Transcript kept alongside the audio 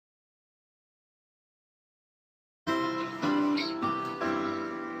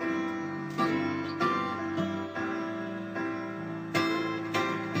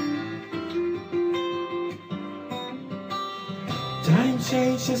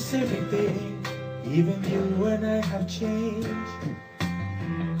changes everything, even you and I have changed.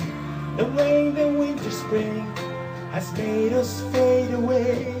 The rain, the winter, spring has made us fade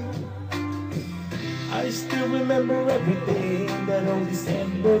away. I still remember everything, that old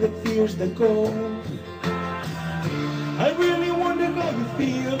December, the fears, the cold. I really wonder how you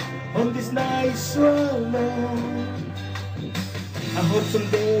feel on this night so alone. I hope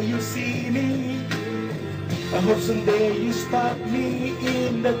someday you see me, I hope someday you spot me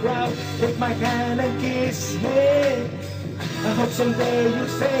in the crowd, take my hand and kiss me. I hope someday you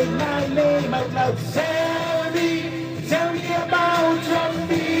say my name out loud. Tell me about your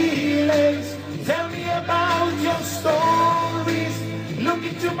feelings, tell me about your stories. Look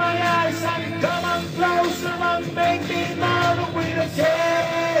into my eyes and come on closer and make me know with a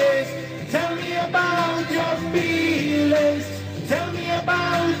kiss. Tell me about your feelings, tell me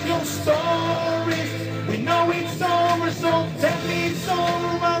about your stories. We know it's over, so tell me it's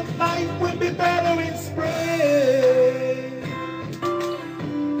over, and life will be better in spring.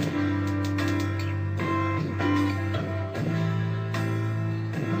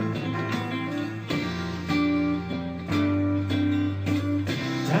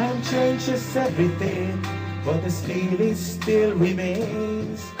 Time changes everything, but this feeling still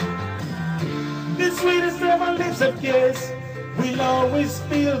remains. The sweetest of our lips of kiss will always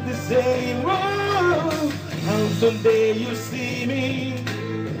feel the same. Oh, I hope someday you see me,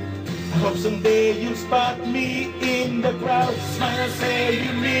 I hope someday you spot me in the crowd. Smile and say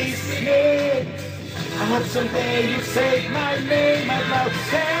you miss me. I hope someday you say my name out loud.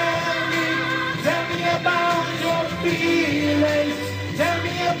 Tell me about your feelings, tell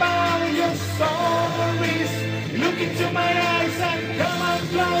me about your stories. Look into my eyes and come on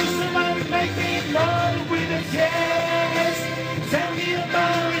closer and make me know with a kiss. Tell me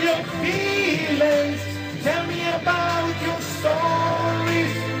about your feelings, tell me about your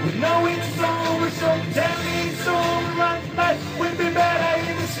stories. We know it's over, so tell me it's over, and life will be better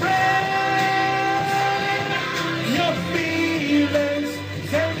in the spring. Your feelings,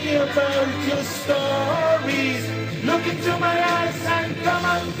 tell me about your stories. Look into my eyes and come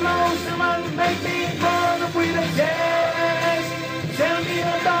on closer and make me